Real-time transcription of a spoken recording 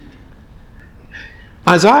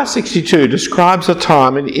Isaiah 62 describes a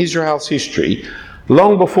time in Israel's history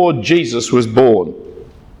long before Jesus was born.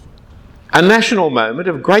 A national moment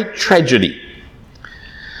of great tragedy,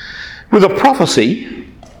 with a prophecy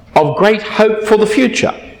of great hope for the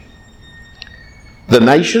future. The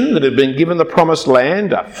nation that had been given the promised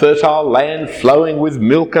land, a fertile land flowing with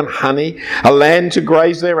milk and honey, a land to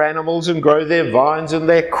graze their animals and grow their vines and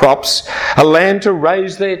their crops, a land to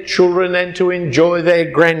raise their children and to enjoy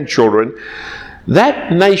their grandchildren,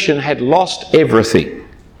 that nation had lost everything.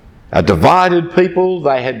 A divided people,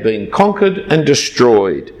 they had been conquered and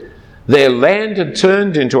destroyed. Their land had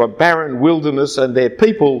turned into a barren wilderness and their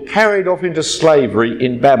people carried off into slavery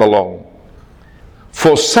in Babylon.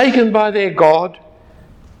 Forsaken by their God,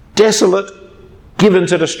 desolate, given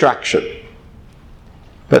to destruction.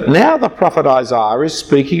 But now the prophet Isaiah is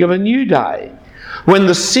speaking of a new day, when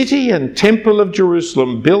the city and temple of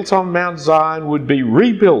Jerusalem built on Mount Zion would be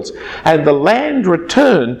rebuilt and the land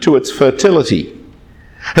returned to its fertility.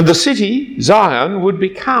 And the city, Zion, would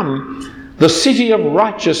become the city of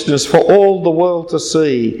righteousness for all the world to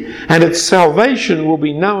see, and its salvation will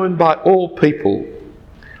be known by all people.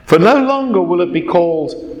 For no longer will it be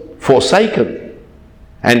called forsaken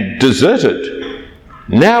and deserted.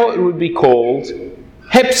 Now it would be called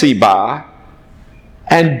Hephzibah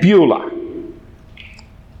and Beulah.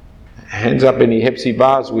 Hands up any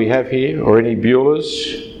Hephzibahs we have here, or any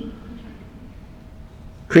Beulahs.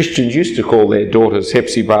 Christians used to call their daughters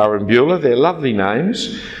Hephzibah and Beulah. They're lovely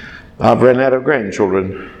names. I've run out of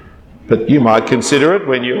grandchildren, but you might consider it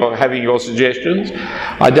when you're having your suggestions.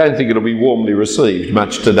 I don't think it'll be warmly received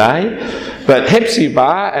much today. But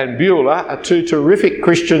Hephzibah and Beulah are two terrific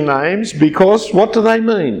Christian names because what do they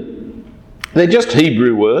mean? They're just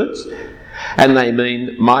Hebrew words, and they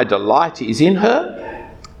mean my delight is in her,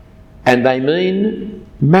 and they mean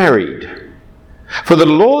married. For the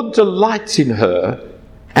Lord delights in her,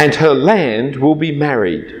 and her land will be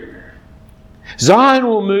married. Zion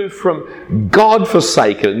will move from God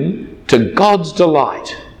forsaken to God's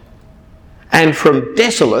delight, and from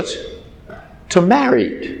desolate to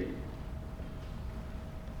married.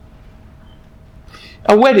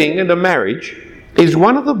 A wedding and a marriage is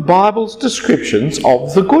one of the Bible's descriptions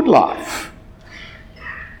of the good life.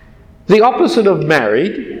 The opposite of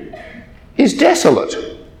married is desolate.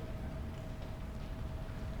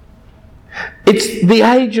 It's the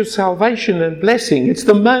age of salvation and blessing. It's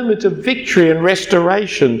the moment of victory and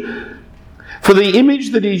restoration. For the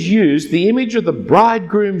image that is used, the image of the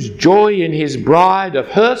bridegroom's joy in his bride, of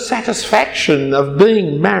her satisfaction of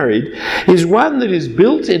being married, is one that is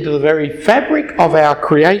built into the very fabric of our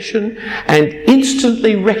creation and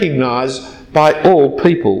instantly recognised by all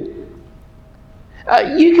people.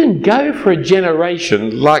 You can go for a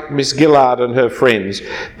generation like Miss Gillard and her friends,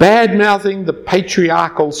 bad-mouthing the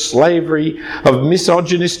patriarchal slavery of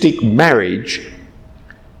misogynistic marriage,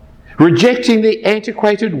 rejecting the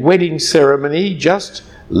antiquated wedding ceremony, just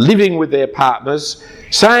living with their partners,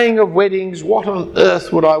 saying of weddings, what on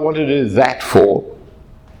earth would I want to do that for?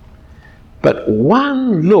 But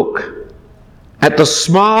one look at the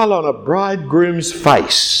smile on a bridegroom's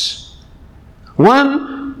face,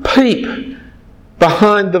 one peep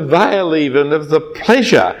behind the veil even of the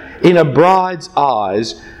pleasure in a bride's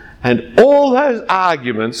eyes, and all those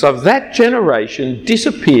arguments of that generation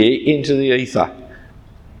disappear into the ether.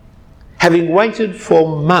 Having waited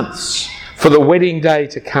for months for the wedding day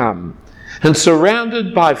to come, and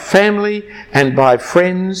surrounded by family and by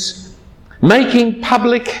friends, making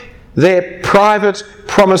public their private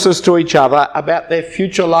promises to each other about their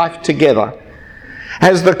future life together,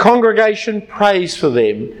 as the congregation prays for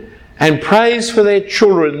them and prays for their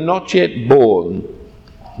children not yet born,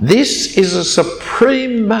 this is a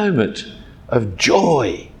supreme moment of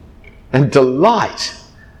joy and delight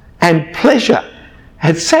and pleasure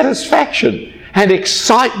and satisfaction and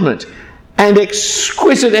excitement and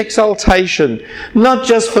exquisite exaltation, not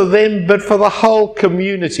just for them but for the whole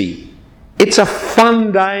community. It's a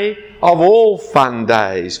fun day of all fun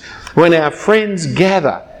days when our friends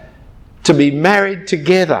gather to be married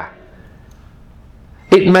together.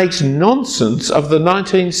 It makes nonsense of the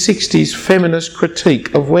 1960s feminist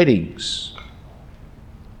critique of weddings.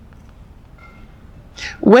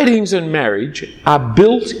 Weddings and marriage are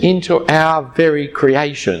built into our very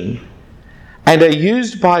creation and are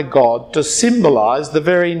used by God to symbolise the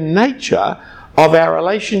very nature of our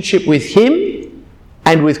relationship with Him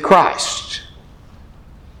and with Christ.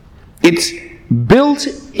 It's built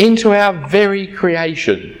into our very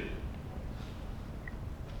creation,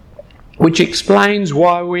 which explains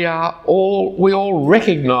why we all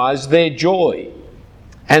recognise their joy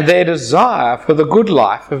and their desire for the good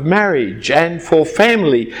life of marriage and for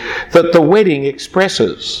family that the wedding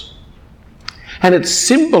expresses. And it's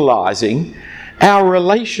symbolising our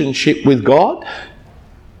relationship with God,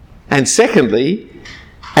 and secondly,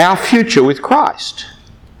 our future with Christ.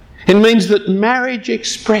 It means that marriage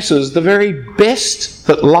expresses the very best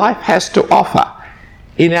that life has to offer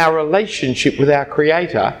in our relationship with our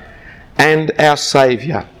Creator and our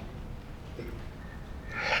Saviour.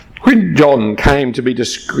 When John came to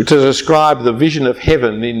describe the vision of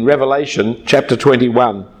heaven in Revelation chapter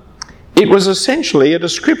 21, it was essentially a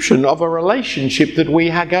description of a relationship that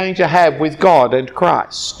we are going to have with God and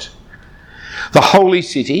Christ. The holy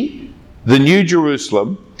city, the New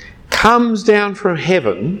Jerusalem, comes down from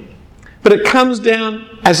heaven, but it comes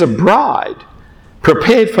down as a bride,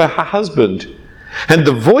 prepared for her husband. And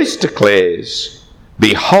the voice declares,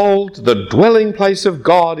 "Behold, the dwelling place of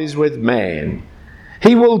God is with man.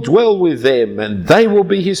 He will dwell with them, and they will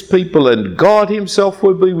be his people, and God himself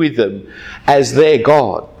will be with them as their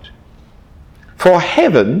God." For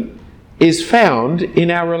heaven is found in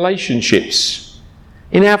our relationships,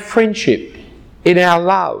 in our friendship, in our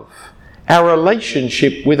love, our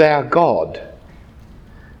relationship with our God.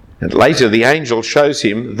 And later the angel shows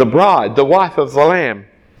him the bride, the wife of the Lamb,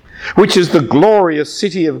 which is the glorious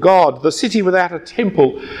city of God, the city without a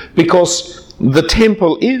temple, because the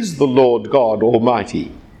temple is the Lord God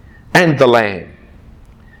Almighty and the Lamb.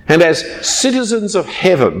 And as citizens of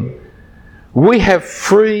heaven, we have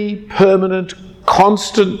free, permanent,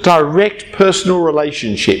 constant, direct personal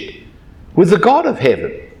relationship with the God of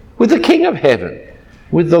heaven, with the King of heaven,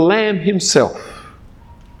 with the Lamb himself.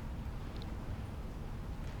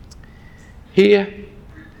 Here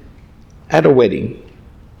at a wedding,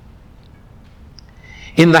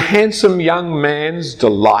 in the handsome young man's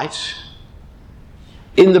delight,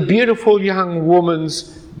 in the beautiful young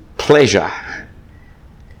woman's pleasure,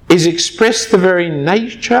 is expressed the very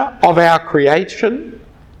nature of our creation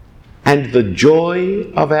and the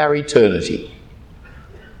joy of our eternity.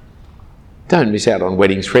 Don't miss out on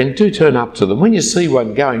weddings, friend. Do turn up to them. When you see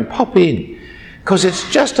one going, pop in, because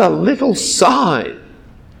it's just a little sign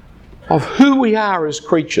of who we are as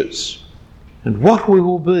creatures and what we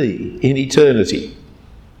will be in eternity.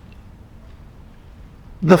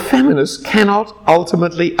 The feminists cannot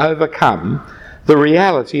ultimately overcome the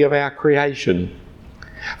reality of our creation,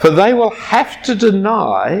 for they will have to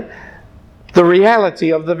deny the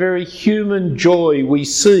reality of the very human joy we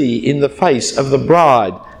see in the face of the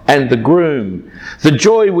bride and the groom, the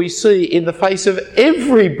joy we see in the face of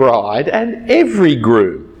every bride and every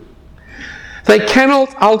groom. They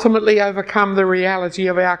cannot ultimately overcome the reality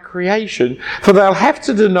of our creation, for they'll have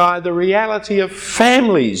to deny the reality of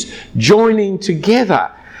families joining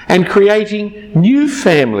together and creating new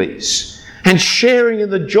families and sharing in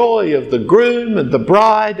the joy of the groom and the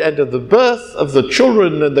bride and of the birth of the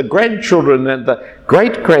children and the grandchildren and the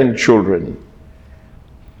great-grandchildren.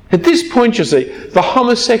 At this point, you see, the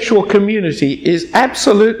homosexual community is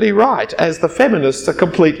absolutely right, as the feminists are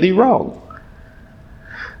completely wrong.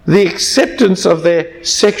 The acceptance of their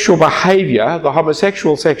sexual behaviour, the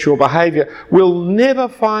homosexual sexual behaviour, will never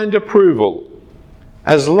find approval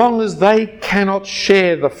as long as they cannot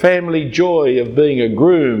share the family joy of being a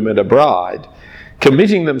groom and a bride,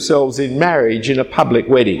 committing themselves in marriage in a public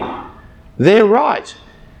wedding. They're right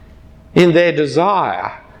in their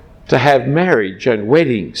desire to have marriage and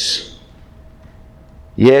weddings.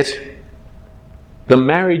 Yet, the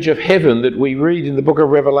marriage of heaven that we read in the book of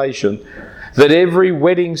Revelation, that every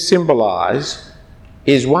wedding symbolises,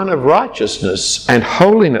 is one of righteousness and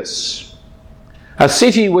holiness. A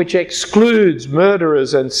city which excludes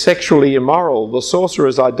murderers and sexually immoral, the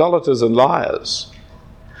sorcerers, idolaters and liars.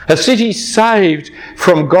 A city saved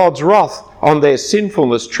from God's wrath on their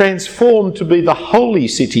sinfulness, transformed to be the holy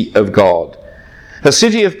city of God. A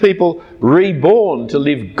city of people reborn to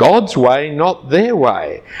live God's way, not their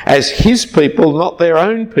way, as his people, not their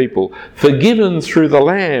own people, forgiven through the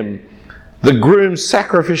Lamb, the groom's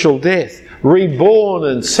sacrificial death, reborn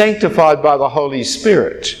and sanctified by the Holy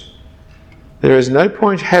Spirit. There is no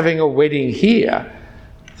point having a wedding here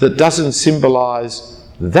that doesn't symbolise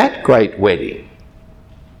that great wedding.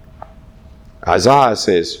 Isaiah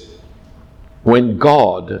says, when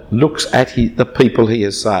God looks at the people he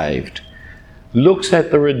has saved, looks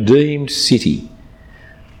at the redeemed city,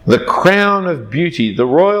 the crown of beauty, the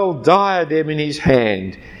royal diadem in his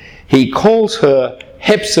hand, he calls her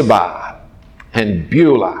Hephzibah and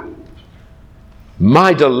Beulah.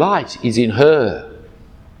 My delight is in her.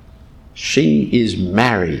 She is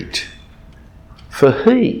married. For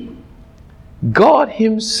he, God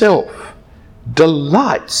himself,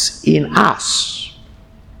 delights in us.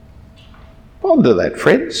 Ponder that,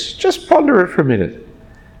 friends. Just ponder it for a minute.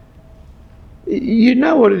 You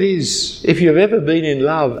know what it is, if you've ever been in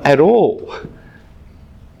love at all,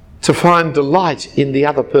 to find delight in the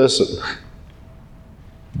other person.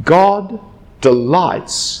 God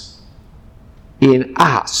delights in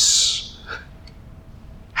us.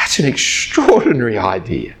 That's an extraordinary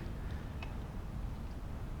idea.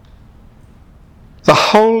 The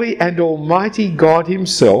holy and almighty God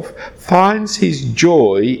himself finds his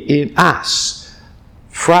joy in us,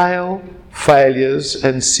 frail, failures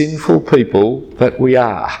and sinful people that we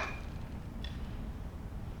are.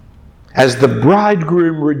 As the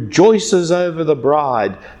bridegroom rejoices over the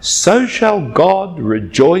bride, so shall God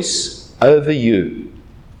rejoice over you,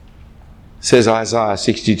 says Isaiah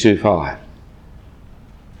 62:5.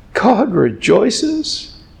 God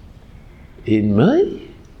rejoices in me?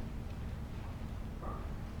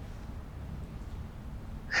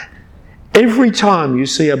 Every time you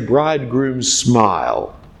see a bridegroom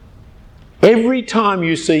smile, every time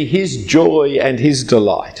you see his joy and his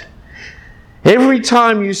delight, every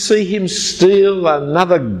time you see him steal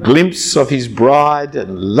another glimpse of his bride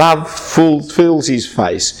and love fills his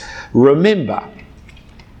face, remember,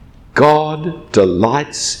 God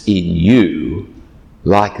delights in you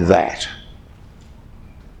like that.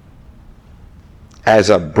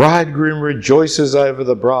 As a bridegroom rejoices over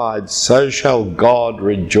the bride, so shall God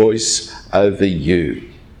rejoice over you.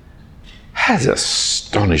 That's an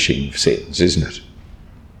astonishing sentence, isn't it?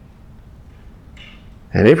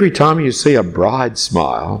 And every time you see a bride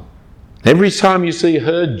smile, every time you see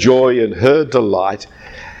her joy and her delight,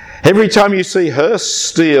 every time you see her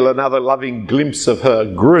steal another loving glimpse of her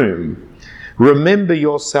groom, remember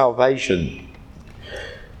your salvation.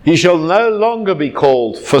 You shall no longer be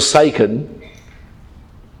called forsaken,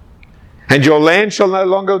 and your land shall no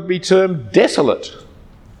longer be termed desolate,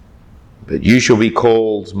 but you shall be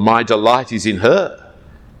called, my delight is in her,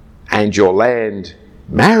 and your land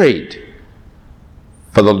married.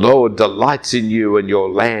 For the Lord delights in you, and your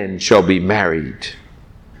land shall be married.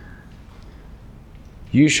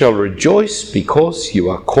 You shall rejoice because you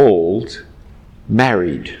are called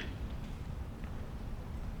married.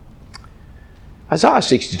 Isaiah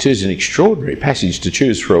 62 is an extraordinary passage to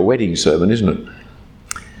choose for a wedding sermon, isn't it?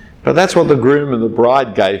 But that's what the groom and the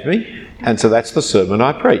bride gave me, and so that's the sermon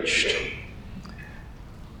I preached.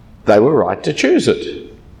 They were right to choose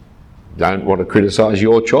it. Don't want to criticise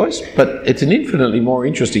your choice, but it's an infinitely more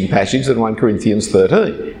interesting passage than 1 Corinthians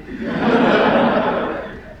 13.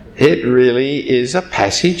 It really is a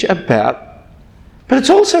passage about... But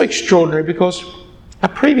it's also extraordinary because a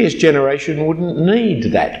previous generation wouldn't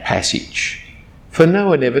need that passage, for no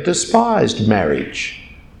one ever despised marriage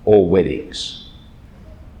or weddings.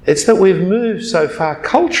 It's that we've moved so far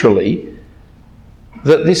culturally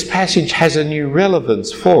that this passage has a new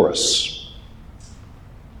relevance for us.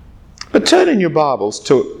 But turn in your Bibles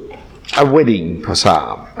to a wedding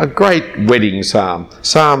psalm, a great wedding psalm,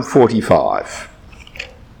 Psalm 45.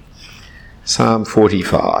 Psalm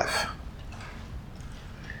 45.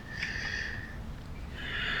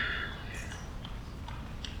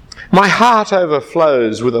 My heart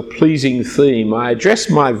overflows with a pleasing theme. I address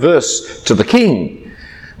my verse to the King.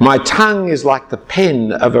 My tongue is like the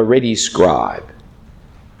pen of a ready scribe.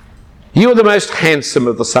 You are the most handsome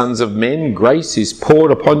of the sons of men. Grace is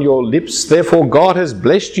poured upon your lips. Therefore God has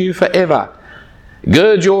blessed you forever.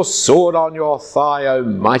 Gird your sword on your thigh, O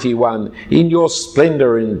mighty one, in your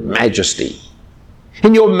splendour and majesty.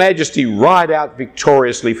 In your majesty ride out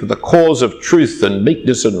victoriously for the cause of truth and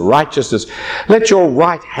meekness and righteousness. Let your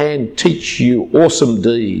right hand teach you awesome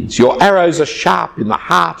deeds. Your arrows are sharp in the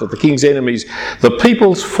heart of the king's enemies. The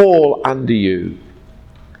peoples fall under you.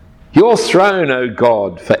 Your throne, O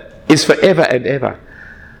God, is forever and ever.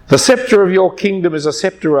 The sceptre of your kingdom is a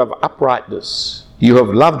sceptre of uprightness. You have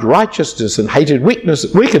loved righteousness and hated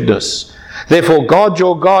wickedness. Therefore God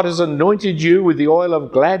your God has anointed you with the oil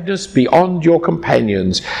of gladness beyond your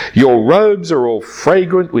companions. Your robes are all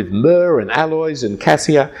fragrant with myrrh and aloes and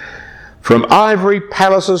cassia. From ivory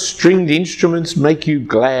palaces stringed instruments make you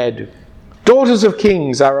glad. Daughters of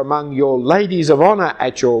kings are among your ladies of honour.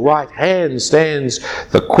 At your right hand stands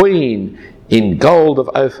the queen in gold of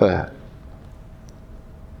Ophir.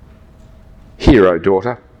 Hear, O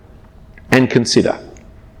daughter, and consider.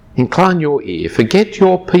 Incline your ear. Forget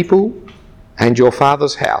your people and your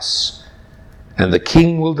father's house, and the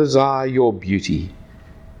king will desire your beauty.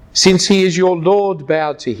 Since he is your Lord,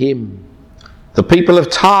 bow to him. The people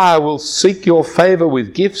of Tyre will seek your favour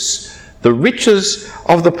with gifts, the riches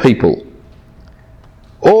of the people.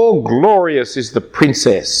 All glorious is the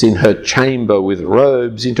princess in her chamber with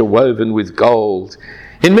robes interwoven with gold.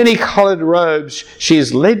 In many coloured robes, she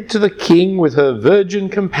is led to the king with her virgin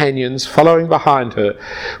companions following behind her.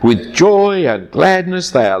 With joy and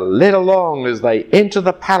gladness they are led along as they enter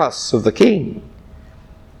the palace of the king.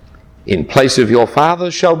 In place of your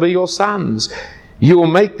fathers shall be your sons. You will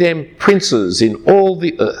make them princes in all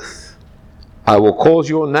the earth. I will cause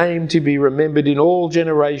your name to be remembered in all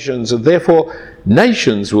generations, and therefore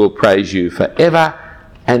nations will praise you forever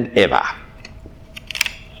and ever.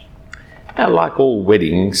 Now, like all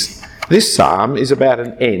weddings, this psalm is about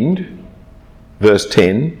an end, verse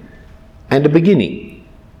 10, and a beginning,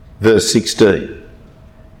 verse 16.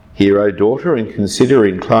 Hear, O daughter, and consider,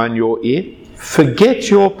 incline your ear. Forget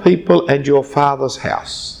your people and your father's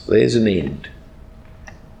house. There's an end.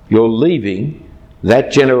 You're leaving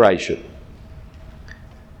that generation.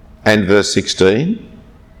 And verse 16,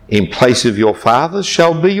 in place of your fathers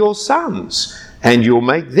shall be your sons, and you'll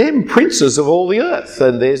make them princes of all the earth.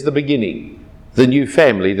 And there's the beginning, the new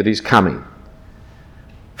family that is coming.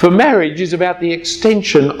 For marriage is about the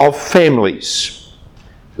extension of families,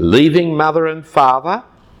 leaving mother and father,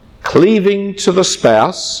 cleaving to the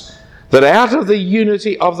spouse, that out of the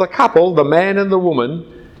unity of the couple, the man and the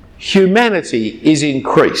woman, humanity is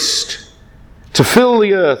increased to fill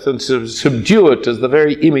the earth and to subdue it as the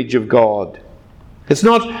very image of God. It's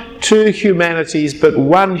not two humanities, but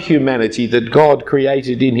one humanity that God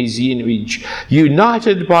created in his image,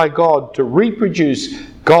 united by God to reproduce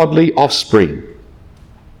godly offspring.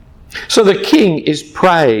 So the king is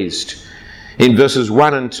praised in verses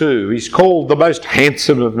 1 and 2. He's called the most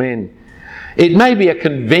handsome of men. It may be a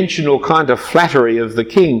conventional kind of flattery of the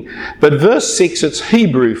king, but verse 6, it's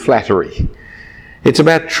Hebrew flattery. It's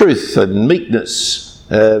about truth and meekness.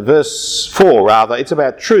 Verse 4, rather, it's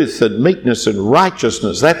about truth and meekness and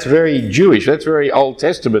righteousness. That's very Jewish, that's very Old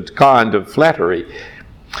Testament kind of flattery.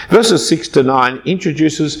 Verses 6 to 9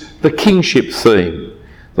 introduces the kingship theme,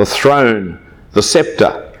 the throne, the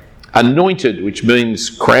sceptre, anointed, which means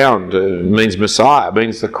crowned, means Messiah,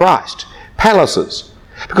 means the Christ, palaces.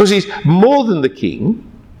 Because he's more than the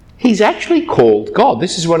king, he's actually called God.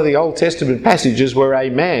 This is one of the Old Testament passages where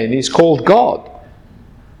a man is called God.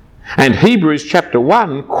 And Hebrews chapter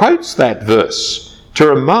 1 quotes that verse to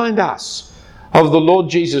remind us of the Lord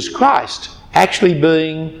Jesus Christ actually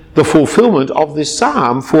being the fulfilment of this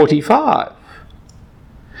Psalm 45.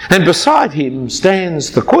 And beside him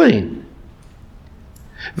stands the Queen.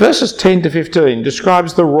 Verses 10 to 15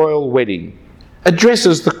 describes the royal wedding,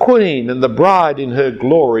 addresses the Queen and the bride in her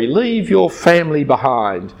glory. Leave your family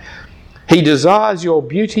behind. He desires your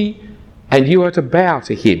beauty and you are to bow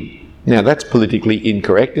to him. Now that's politically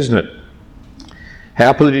incorrect, isn't it?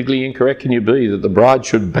 How politically incorrect can you be that the bride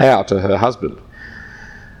should bow to her husband?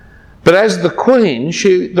 But as the Queen,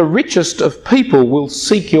 the richest of people will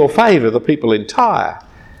seek your favour, the people in Tyre.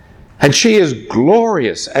 And she is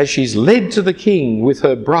glorious as she's led to the king with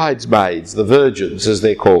her bridesmaids, the virgins as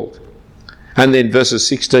they're called. And then verses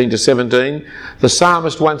 16 to 17, the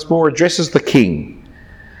psalmist once more addresses the king.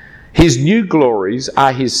 His new glories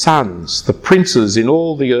are his sons, the princes in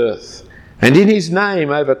all the earth, and in his name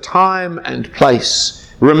over time and place,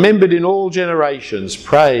 remembered in all generations,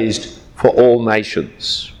 praised for all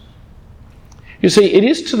nations. You see, it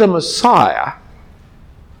is to the Messiah,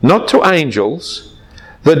 not to angels,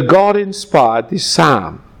 that God inspired this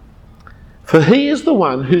psalm. For he is the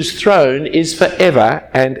one whose throne is forever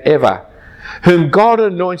and ever, whom God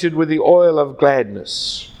anointed with the oil of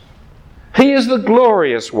gladness. He is the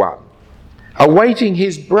glorious one, awaiting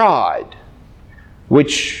his bride,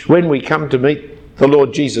 which when we come to meet the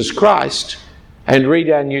Lord Jesus Christ and read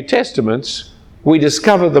our New Testaments, we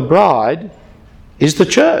discover the bride is the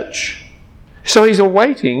church. So he's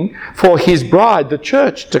awaiting for his bride, the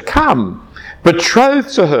church, to come,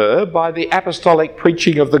 betrothed to her by the apostolic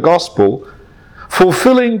preaching of the gospel,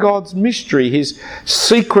 fulfilling God's mystery, his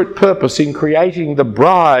secret purpose in creating the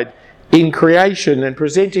bride in creation and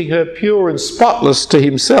presenting her pure and spotless to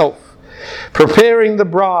himself, preparing the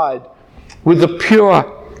bride with the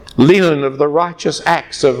pure linen of the righteous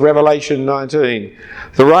acts of Revelation 19,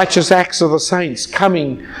 the righteous acts of the saints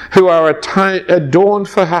coming who are adorned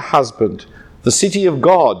for her husband, the city of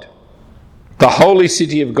God, the holy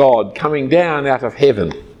city of God coming down out of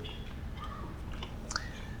heaven.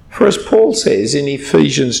 For as Paul says in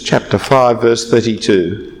Ephesians chapter 5 verse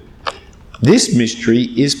 32, this mystery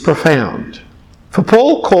is profound. For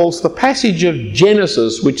Paul calls the passage of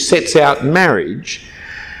Genesis which sets out marriage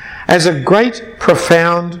as a great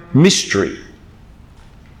profound mystery.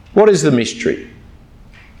 What is the mystery?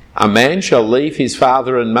 A man shall leave his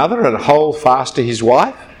father and mother and hold fast to his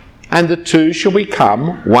wife, and the two shall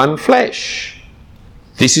become one flesh.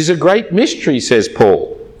 This is a great mystery, says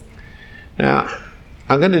Paul. Now,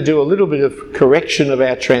 I'm going to do a little bit of correction of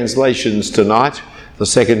our translations tonight. The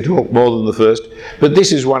second talk more than the first, but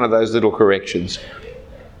this is one of those little corrections.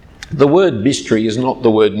 The word mystery is not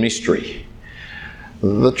the word mystery.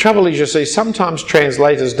 The trouble is, you see, sometimes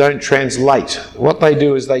translators don't translate. What they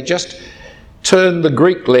do is they just turn the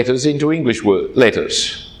Greek letters into English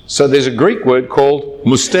letters. So there's a Greek word called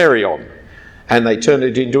mysterion, and they turn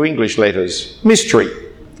it into English letters, mystery.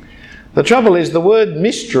 The trouble is, the word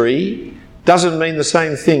mystery doesn't mean the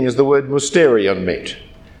same thing as the word mysterion meant.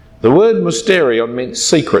 The word mysterion meant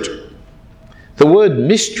secret. The word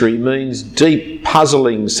mystery means deep,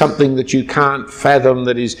 puzzling, something that you can't fathom,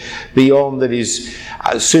 that is beyond, that is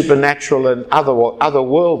supernatural and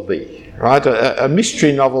otherworldly. Right? A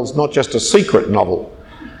mystery novel is not just a secret novel.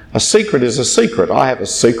 A secret is a secret. I have a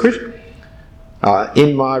secret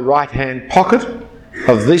in my right-hand pocket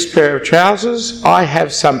of this pair of trousers. I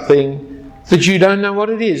have something that you don't know what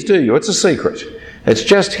it is, do you? It's a secret. It's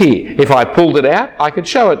just here. If I pulled it out, I could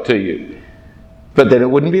show it to you. But then it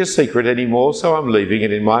wouldn't be a secret anymore, so I'm leaving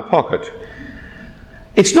it in my pocket.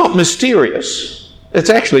 It's not mysterious. It's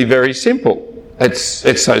actually very simple.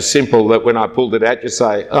 It's so simple that when I pulled it out, you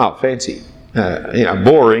say, oh, fancy,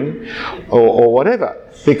 boring, or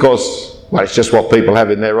whatever. Because, well, it's just what people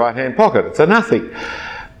have in their right-hand pocket. It's a nothing.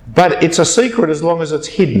 But it's a secret as long as it's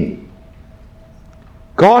hidden.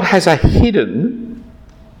 God has a hidden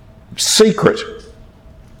secret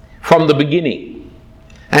from the beginning.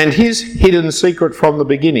 And his hidden secret from the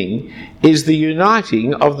beginning is the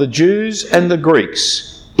uniting of the Jews and the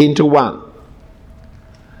Greeks into one.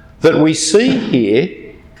 That we see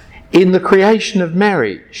here in the creation of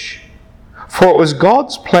marriage. For it was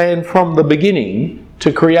God's plan from the beginning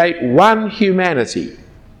to create one humanity.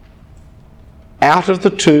 Out of the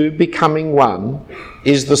two becoming one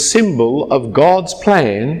is the symbol of God's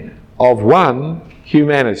plan of one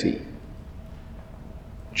humanity.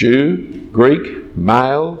 Jew, Greek,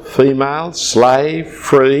 male, female, slave,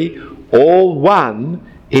 free, all one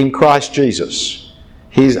in Christ Jesus.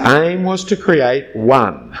 His aim was to create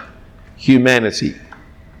one humanity.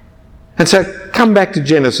 And so come back to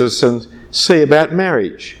Genesis and see about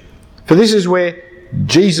marriage. For this is where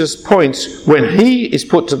Jesus points when he is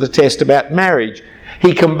put to the test about marriage.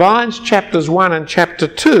 He combines chapters 1 and chapter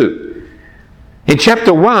 2. In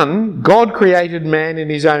chapter 1, God created man in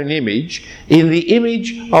his own image. In the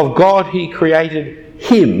image of God he created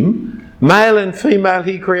him. Male and female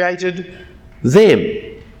he created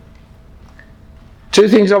them. Two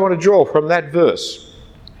things I want to draw from that verse.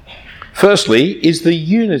 Firstly is the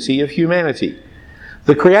unity of humanity.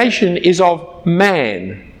 The creation is of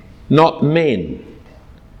man, not men.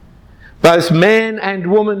 Both man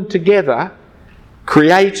and woman together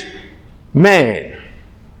create man.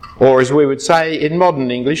 Or as we would say in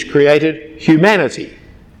modern English, created humanity.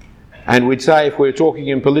 And we'd say, if we're talking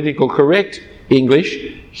in political correct English,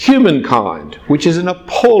 humankind, which is an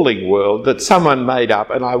appalling word that someone made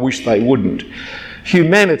up, and I wish they wouldn't.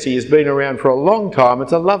 Humanity has been around for a long time.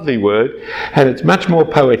 It's a lovely word, and it's much more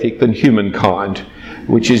poetic than humankind,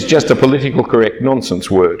 which is just a political correct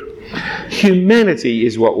nonsense word. Humanity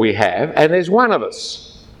is what we have, and there's one of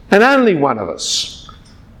us, and only one of us.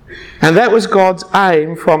 And that was God's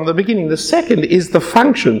aim from the beginning. The second is the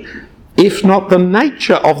function, if not the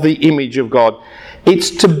nature of the image of God.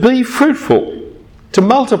 It's to be fruitful, to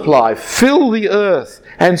multiply, fill the earth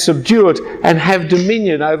and subdue it and have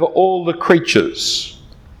dominion over all the creatures.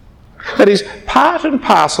 That is, part and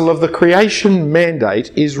parcel of the creation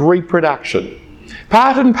mandate is reproduction.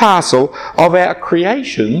 Part and parcel of our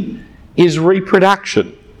creation is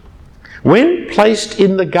reproduction. When placed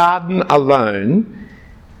in the garden alone,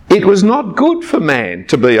 it was not good for man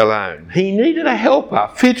to be alone. He needed a helper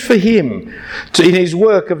fit for him in his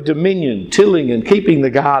work of dominion, tilling and keeping the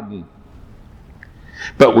garden.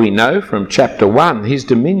 But we know from chapter 1, his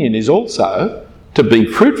dominion is also to be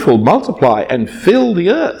fruitful, multiply and fill the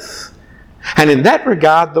earth. And in that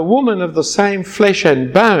regard, the woman of the same flesh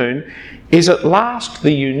and bone is at last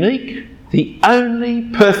the unique, the only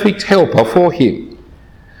perfect helper for him.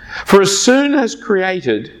 For as soon as God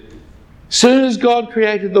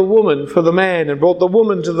created the woman for the man and brought the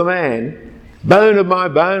woman to the man, bone of my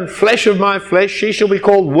bone, flesh of my flesh, she shall be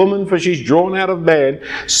called woman, for she's drawn out of man.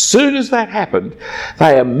 Soon as that happened,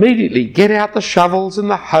 they immediately get out the shovels and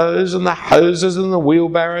the hoes and the hoses and the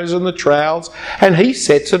wheelbarrows and the trowels, and he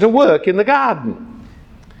sets her to work in the garden.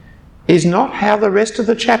 Is not how the rest of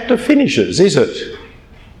the chapter finishes, is it?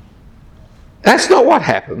 That's not what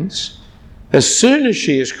happens. As soon as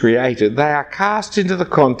she is created, they are cast into the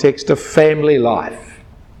context of family life.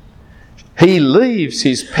 He leaves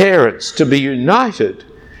his parents to be united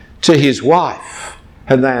to his wife,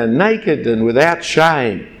 and they are naked and without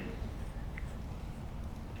shame.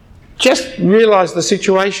 Just realise the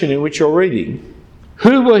situation in which you're reading.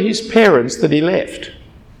 Who were his parents that he left?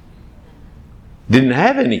 Didn't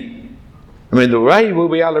have any. I mean, the way we'll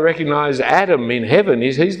be able to recognise Adam in heaven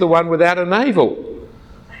is he's the one without a navel.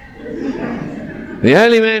 The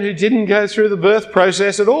only man who didn't go through the birth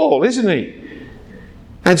process at all, isn't he?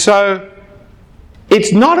 And so,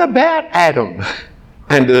 it's not about Adam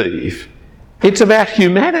and Eve. It's about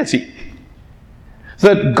humanity.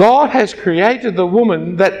 That God has created the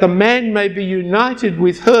woman that the man may be united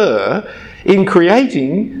with her in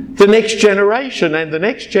creating the next generation and the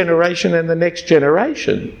next generation and the next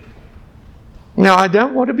generation. Now, I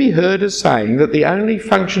don't want to be heard as saying that the only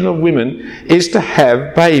function of women is to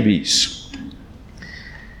have babies.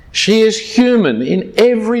 She is human in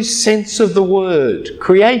every sense of the word,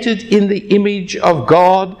 created in the image of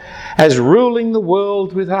God as ruling the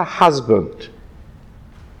world with her husband.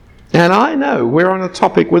 And I know we're on a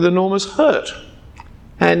topic with enormous hurt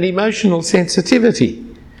and emotional sensitivity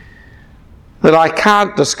that I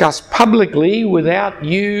can't discuss publicly without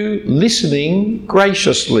you listening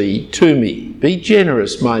graciously to me. Be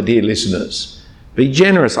generous, my dear listeners. Be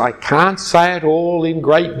generous. I can't say it all in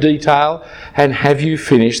great detail and have you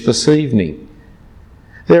finish this evening.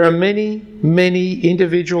 There are many, many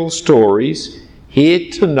individual stories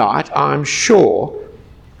here tonight, I'm sure,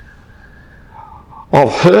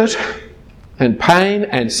 of hurt and pain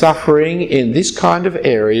and suffering in this kind of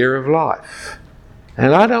area of life.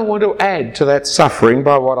 And I don't want to add to that suffering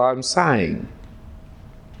by what I'm saying.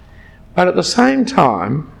 But at the same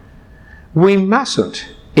time, we mustn't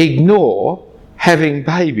ignore having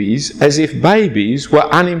babies as if babies were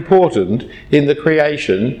unimportant in the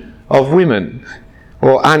creation of women,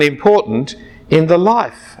 or unimportant in the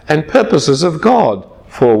life and purposes of God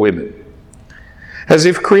for women. As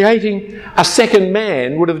if creating a second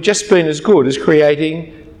man would have just been as good as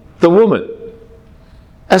creating the woman.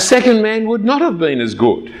 A second man would not have been as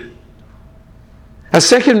good. A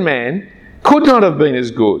second man could not have been as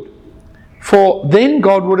good, for then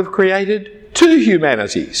God would have created two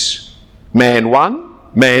humanities. Man one,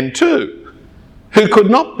 man two, who could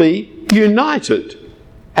not be united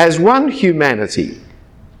as one humanity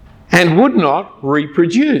and would not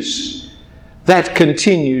reproduce that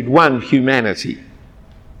continued one humanity.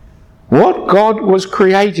 What God was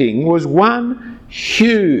creating was one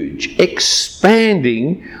huge,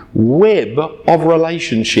 expanding web of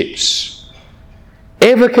relationships,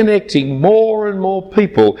 ever connecting more and more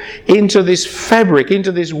people into this fabric,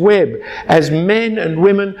 into this web, as men and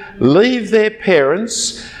women leave their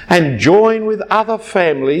parents and join with other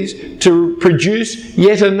families to produce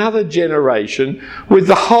yet another generation with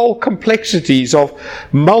the whole complexities of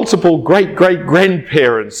multiple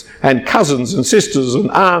great-great-grandparents and cousins and sisters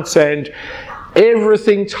and aunts and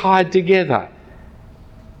everything tied together.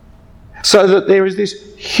 So that there is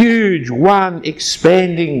this huge one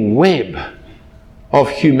expanding web of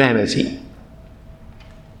humanity.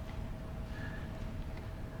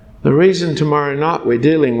 The reason tomorrow night we're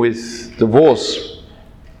dealing with divorce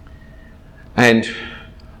and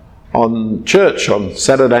on church on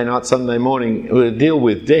Saturday night, Sunday morning we'll deal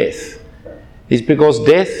with death is because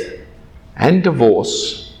death and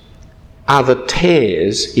divorce are the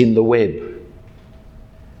tears in the web.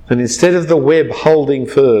 And instead of the web holding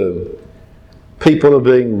firm, people are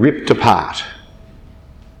being ripped apart.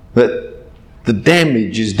 That the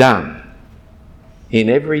damage is done in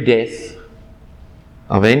every death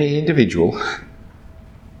of any individual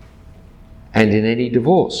and in any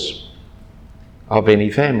divorce of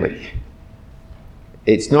any family.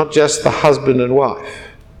 It's not just the husband and wife.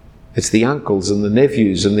 It's the uncles and the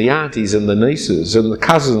nephews and the aunties and the nieces and the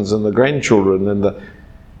cousins and the grandchildren and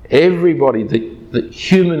everybody. The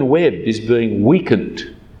human web is being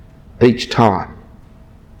weakened each time.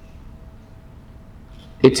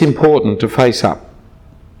 It's important to face up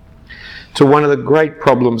to one of the great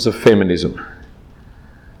problems of feminism,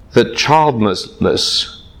 that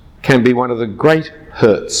childlessness can be one of the great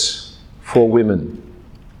hurts for women.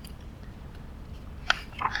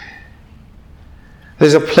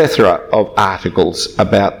 There's a plethora of articles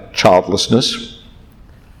about childlessness,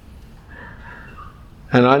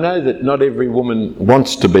 and I know that not every woman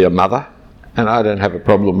wants to be a mother, and I don't have a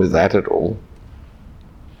problem with that at all.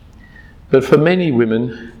 But for many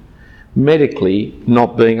women, medically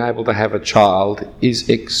not being able to have a child is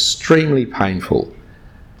extremely painful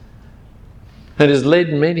and has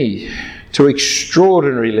led many to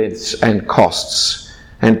extraordinary lengths and costs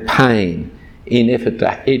and pain in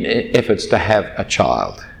efforts to have a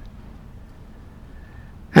child.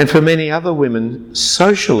 And for many other women,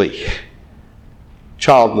 socially,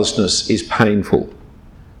 childlessness is painful.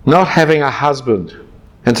 not having a husband.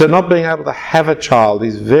 And so not being able to have a child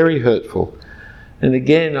is very hurtful. And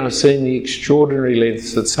again, I've seen the extraordinary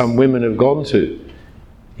lengths that some women have gone to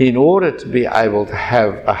in order to be able to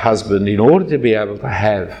have a husband, in order to be able to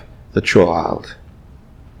have the child.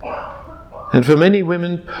 And for many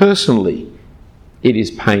women personally, it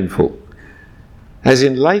is painful, as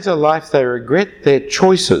in later life they regret their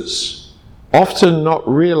choices, often not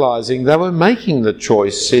realising they were making the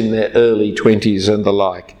choice in their early 20s and the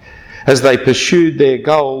like, as they pursued their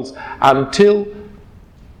goals until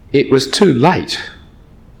it was too late.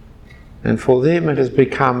 And for them it has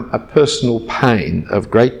become a personal pain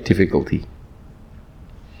of great difficulty.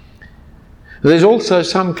 There's also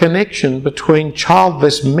some connection between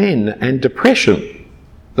childless men and depression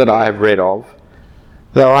that I have read of,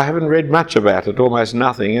 though I haven't read much about it, almost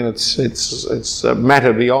nothing, and it's a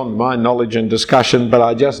matter beyond my knowledge and discussion, but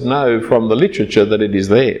I just know from the literature that it is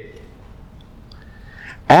there.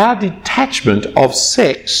 Our detachment of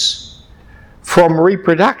sex from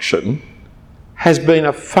reproduction has been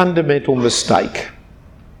a fundamental mistake.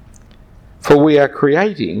 For we are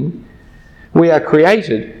created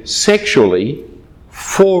sexually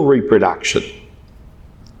for reproduction.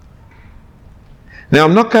 Now,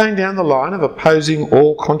 I'm not going down the line of opposing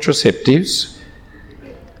all contraceptives,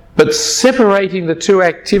 but separating the two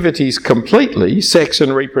activities completely, sex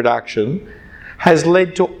and reproduction, has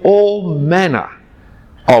led to all manner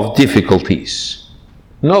of difficulties,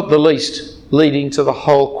 not the least leading to the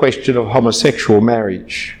whole question of homosexual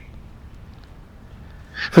marriage.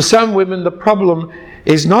 For some women, the problem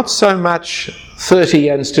is not so much 30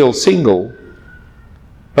 and still single,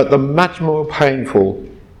 but the much more painful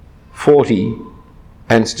 40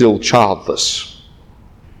 and still childless.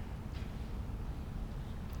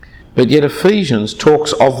 But yet Ephesians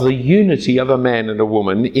talks of the unity of a man and a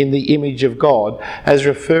woman in the image of God as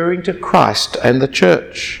referring to Christ and the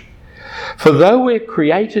church. For though we're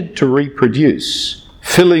created to reproduce,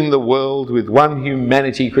 filling the world with one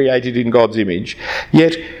humanity created in God's image,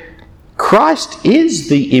 yet Christ is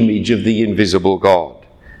the image of the invisible God,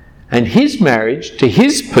 and his marriage to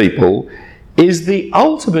his people is the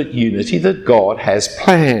ultimate unity that God has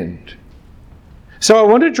planned. So I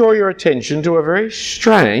want to draw your attention to a very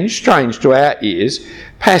strange to our ears,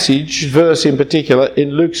 passage, verse in particular,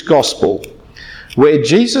 in Luke's Gospel, where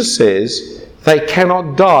Jesus says they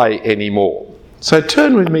cannot die anymore. So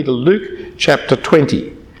turn with me to Luke chapter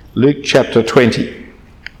 20. Luke chapter 20.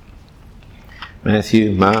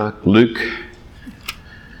 Matthew, Mark, Luke,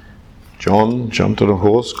 John jumped on a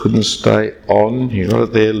horse, couldn't stay on. You got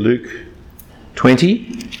it there, Luke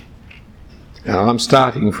 20. Now I'm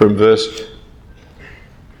starting from verse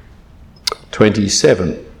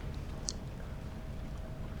 27.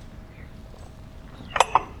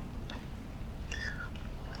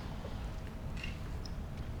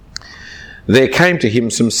 There came to him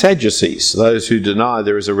some Sadducees, those who deny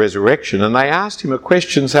there is a resurrection, and they asked him a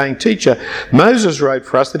question, saying, Teacher, Moses wrote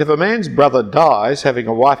for us that if a man's brother dies, having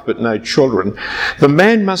a wife but no children, the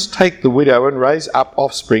man must take the widow and raise up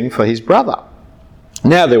offspring for his brother.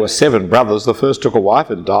 Now there were 7 brothers. The first took a wife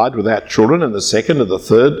and died without children, and the second and the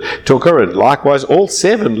third took her, and likewise all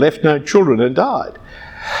 7 left no children and died.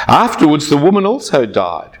 Afterwards the woman also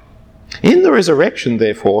died. In the resurrection,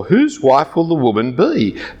 therefore, whose wife will the woman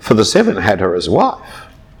be? For the 7 had her as wife.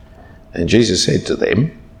 And Jesus said to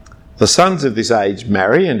them, The sons of this age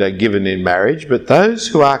marry and are given in marriage, but those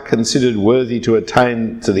who are considered worthy to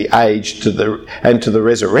attain to the age and to the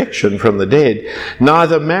resurrection from the dead,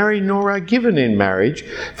 neither marry nor are given in marriage,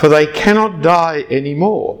 for they cannot die any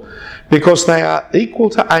more, because they are equal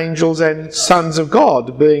to angels and sons of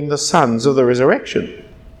God, being the sons of the resurrection.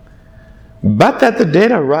 But that the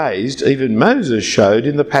dead are raised, even Moses showed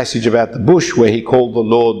in the passage about the bush, where he called the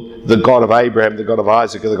Lord the God of Abraham, the God of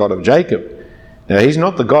Isaac, and the God of Jacob. Now he's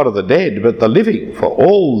not the God of the dead, but the living, for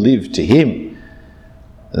all live to him.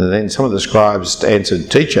 And then some of the scribes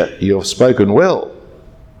answered, Teacher, you have spoken well.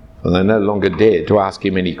 For they no longer dared to ask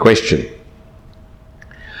him any question.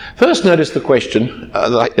 First notice the question,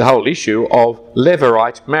 the whole issue of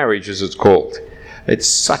Levirate marriage, as it's called. It's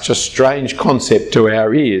such a strange concept to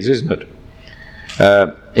our ears, isn't it?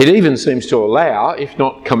 It even seems to allow, if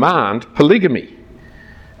not command, polygamy.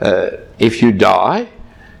 If you die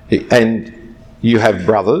and you have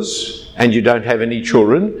brothers and you don't have any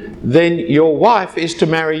children, then your wife is to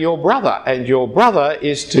marry your brother, and your brother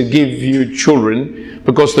is to give you children,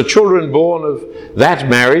 because the children born of that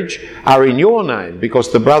marriage are in your name,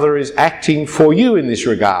 because the brother is acting for you in this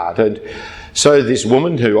regard. And so this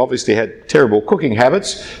woman, who obviously had terrible cooking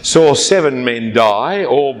habits, saw 7 men die,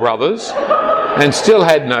 all brothers, and still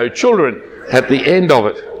had no children at the end of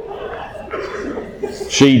it.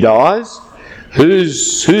 She dies.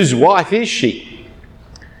 Whose wife is she?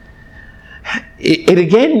 It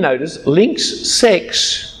again, notice, links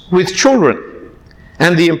sex with children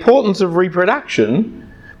and the importance of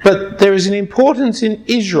reproduction, but there is an importance in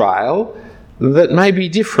Israel that may be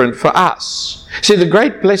different for us. See, the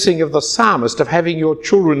great blessing of the psalmist of having your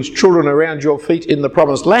children's children around your feet in the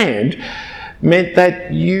promised land meant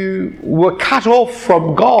that you were cut off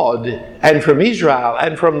from God and from Israel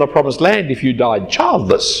and from the promised land if you died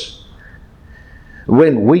childless.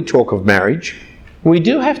 When we talk of marriage, we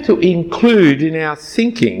do have to include in our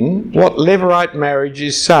thinking what Levirate marriage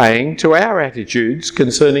is saying to our attitudes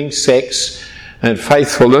concerning sex and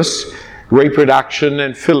faithfulness, reproduction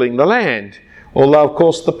and filling the land. Although, of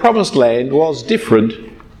course, the promised land was different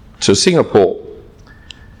to Singapore.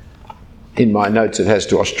 In my notes it has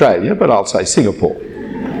to Australia, but I'll say Singapore.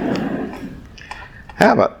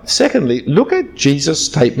 However, secondly, look at Jesus'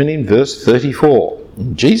 statement in verse 34.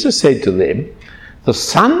 Jesus said to them, "The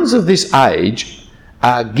sons of this age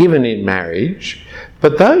are given in marriage,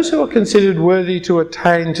 but those who are considered worthy to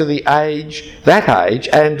attain to that age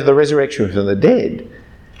and the resurrection from the dead,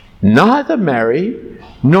 neither marry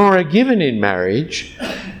nor are given in marriage,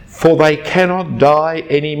 for they cannot die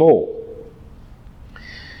any more."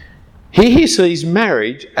 Here he sees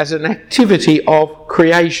marriage as an activity of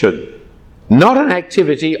creation, not an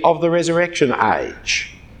activity of the resurrection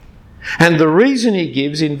age. And the reason he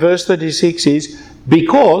gives in verse 36 is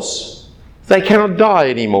because they cannot die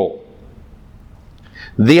anymore.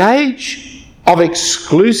 The age of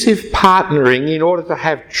exclusive partnering in order to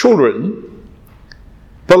have children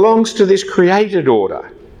belongs to this created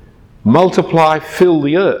order: multiply, fill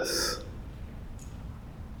the earth.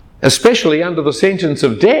 Especially under the sentence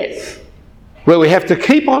of death, where we have to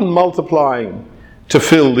keep on multiplying to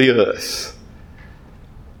fill the earth.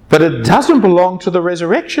 But it doesn't belong to the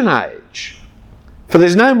resurrection age, for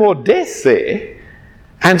there's no more death there,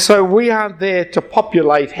 and so we aren't there to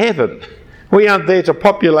populate heaven. We aren't there to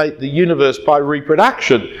populate the universe by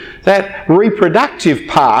reproduction. That reproductive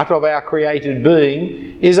part of our created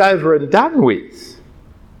being is over and done with.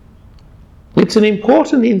 It's an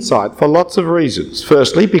important insight for lots of reasons.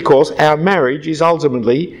 Firstly, because our marriage is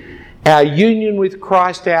ultimately our union with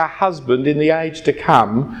Christ, our husband, in the age to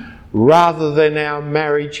come, rather than our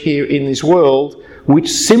marriage here in this world, which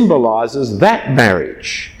symbolises that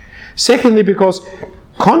marriage. Secondly, because,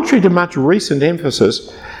 contrary to much recent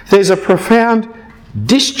emphasis, there's a profound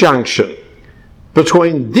disjunction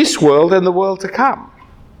between this world and the world to come.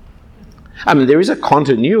 I mean, there is a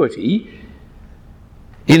continuity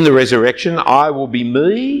in the resurrection. I will be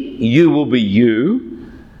me, you will be you.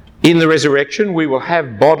 In the resurrection, we will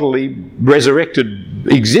have bodily resurrected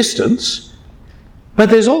existence,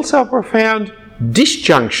 but there's also a profound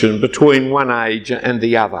disjunction between one age and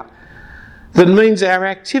the other. That means our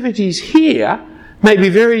activities here may be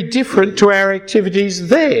very different to our activities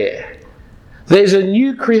there. There's a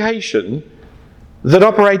new creation that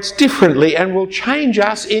operates differently and will change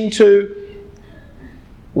us into,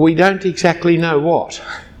 we don't exactly know what.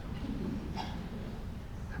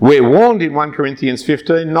 We're warned in 1 Corinthians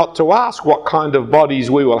 15 not to ask what kind of bodies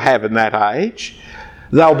we will have in that age.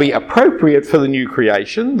 They'll be appropriate for the new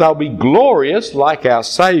creation. They'll be glorious like our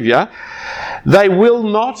Saviour. They will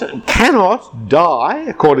not, cannot die,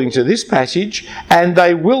 according to this passage, and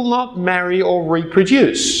they will not marry or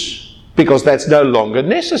reproduce, because that's no longer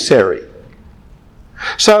necessary.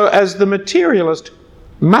 So as the materialist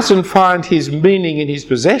mustn't find his meaning in his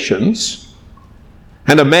possessions,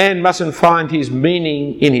 and a man mustn't find his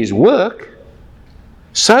meaning in his work,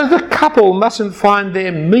 so the couple mustn't find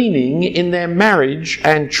their meaning in their marriage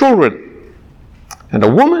and children. And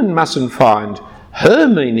a woman mustn't find her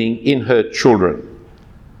meaning in her children.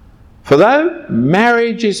 For though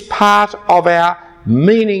marriage is part of our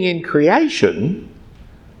meaning in creation,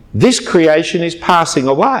 this creation is passing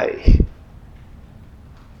away,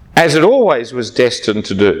 as it always was destined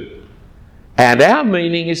to do. And our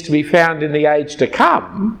meaning is to be found in the age to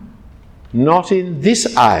come, not in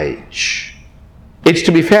this age. It's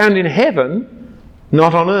to be found in heaven,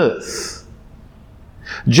 not on earth.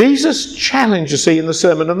 Jesus challenged us in the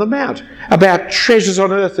Sermon on the Mount about treasures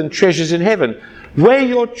on earth and treasures in heaven. Where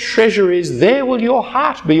your treasure is, there will your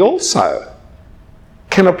heart be also.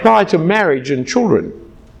 Can apply to marriage and children,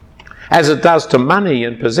 as it does to money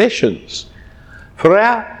and possessions. For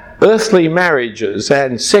our earthly marriages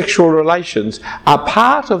and sexual relations are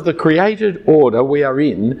part of the created order we are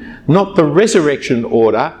in, not the resurrection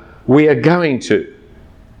order we are going to.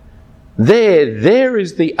 There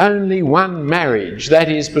is the only one marriage, that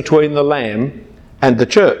is between the Lamb and the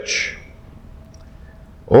church.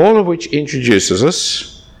 All of which introduces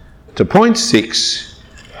us to point 6,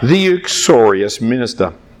 The uxorious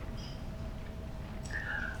minister.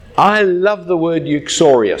 I love the word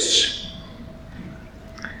uxorious.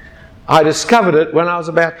 I discovered it when I was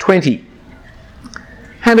about 20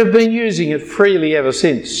 and have been using it freely ever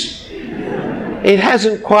since. It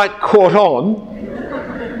hasn't quite caught on.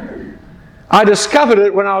 I discovered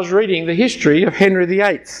it when I was reading the history of Henry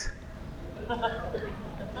VIII.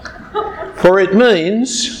 For it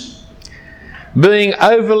means being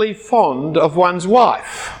overly fond of one's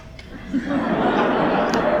wife,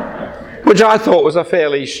 which I thought was a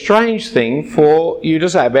fairly strange thing for you to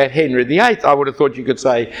say about Henry VIII. I would have thought you could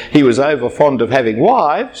say he was over fond of having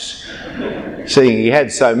wives, seeing he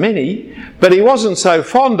had so many, but he wasn't so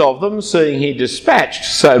fond of them, seeing he dispatched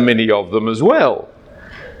so many of them as well.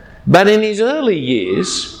 But in his early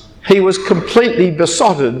years, he was completely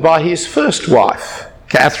besotted by his first wife,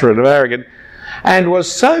 Catherine of Aragon, and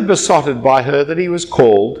was so besotted by her that he was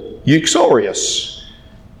called uxorious.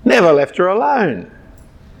 Never left her alone.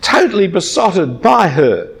 Totally besotted by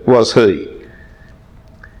her was he.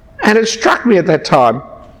 And it struck me at that time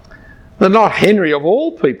that not Henry of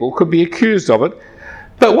all people could be accused of it,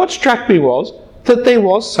 but what struck me was that there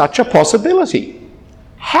was such a possibility.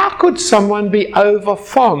 How could someone be over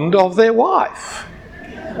fond of their wife?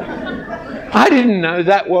 I didn't know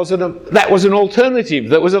that was an alternative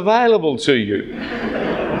that was available to you.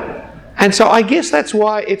 And so I guess that's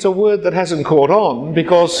why it's a word that hasn't caught on,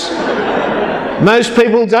 because most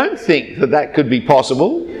people don't think that that could be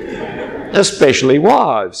possible, especially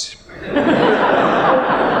wives.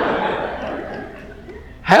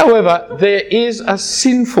 However, there is a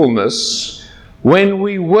sinfulness when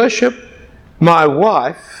we worship my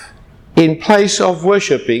wife in place of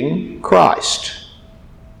worshipping Christ.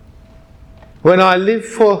 When I live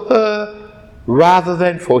for her rather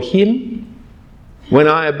than for him, when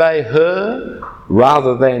I obey her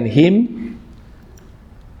rather than him,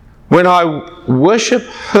 when I worship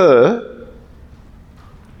her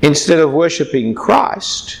instead of worshipping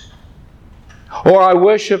Christ, or I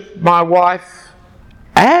worship my wife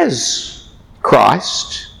as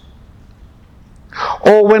Christ,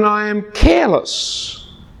 or when I am careless,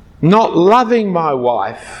 not loving my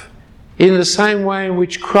wife in the same way in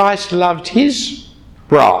which Christ loved his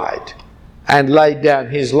bride and laid down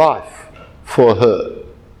his life for her.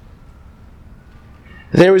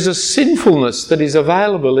 There is a sinfulness that is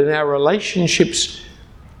available in our relationships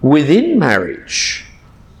within marriage,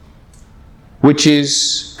 which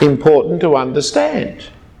is important to understand.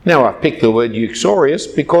 Now, I've picked the word uxorious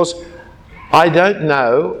because I don't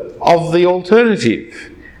know of the alternative.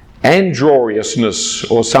 Androriousness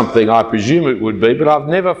or something, I presume it would be, but I've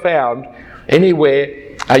never found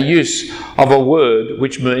anywhere a use of a word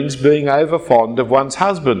which means being over fond of one's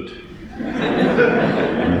husband.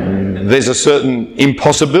 There's a certain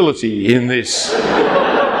impossibility in this.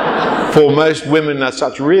 For most women are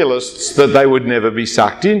such realists that they would never be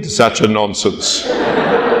sucked into such a nonsense.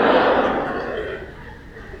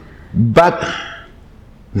 But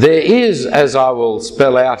there is, as I will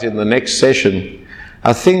spell out in the next session,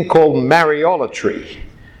 a thing called Mariolatry,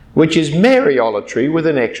 which is Mariolatry with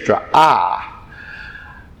an extra R,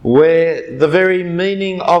 where the very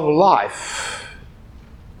meaning of life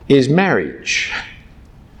is marriage.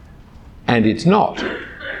 And it's not,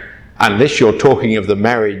 unless you're talking of the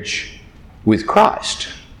marriage with Christ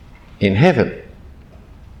in heaven.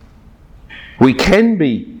 We can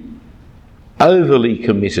be overly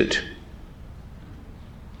committed.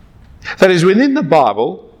 That is, within the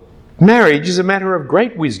Bible, marriage is a matter of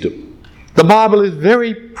great wisdom. The Bible is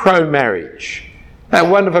very pro-marriage. That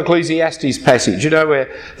wonderful Ecclesiastes passage,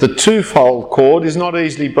 where the twofold cord is not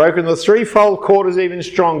easily broken, the threefold cord is even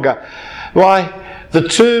stronger. Why? The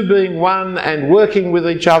two being one and working with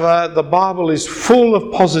each other, the Bible is full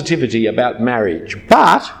of positivity about marriage.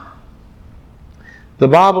 But the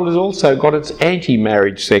Bible has also got its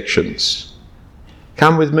anti-marriage sections.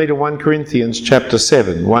 Come with me to 1 Corinthians chapter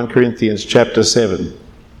 7. 1 Corinthians chapter 7.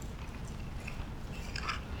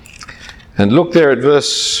 And look there at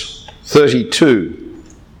verse 32.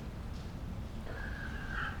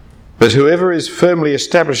 But whoever is firmly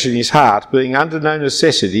established in his heart, being under no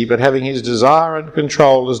necessity, but having his desire and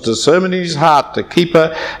control, has determined in his heart to keep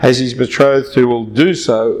her as his betrothed, who will do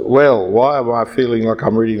so well. Why am I feeling like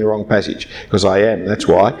I'm reading the wrong passage? Because I am, that's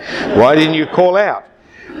why. Why didn't you call out?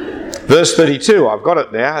 Verse 32, I've got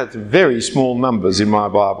it now. It's very small numbers in my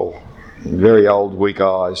Bible. Very old, weak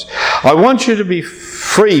eyes. I want you to be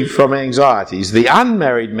free from anxieties. The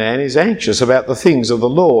unmarried man is anxious about the things of the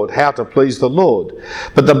Lord, how to please the Lord.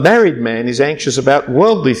 But the married man is anxious about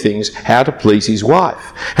worldly things, how to please his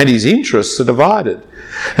wife. And his interests are divided.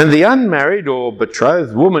 And the unmarried or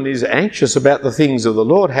betrothed woman is anxious about the things of the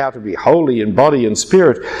Lord, how to be holy in body and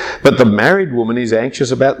spirit. But the married woman is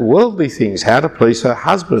anxious about worldly things, how to please her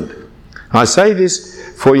husband. I say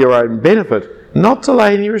this for your own benefit, not to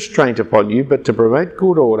lay any restraint upon you, but to promote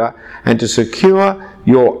good order and to secure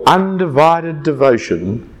your undivided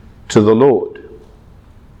devotion to the Lord.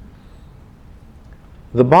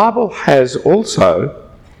 The Bible has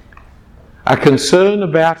also a concern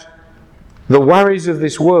about the worries of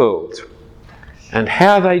this world and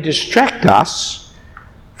how they distract us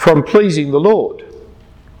from pleasing the Lord.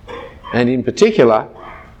 And in particular,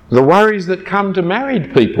 the worries that come to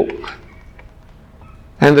married people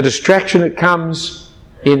and the distraction that comes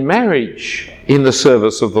in marriage in the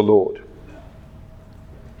service of the Lord.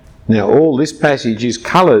 Now, all this passage is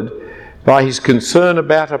coloured by his concern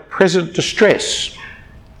about a present distress.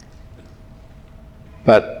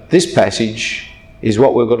 But this passage is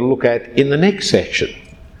what we're going to look at in the next section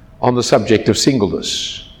on the subject of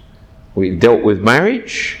singleness. We've dealt with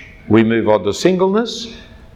marriage, we move on to singleness,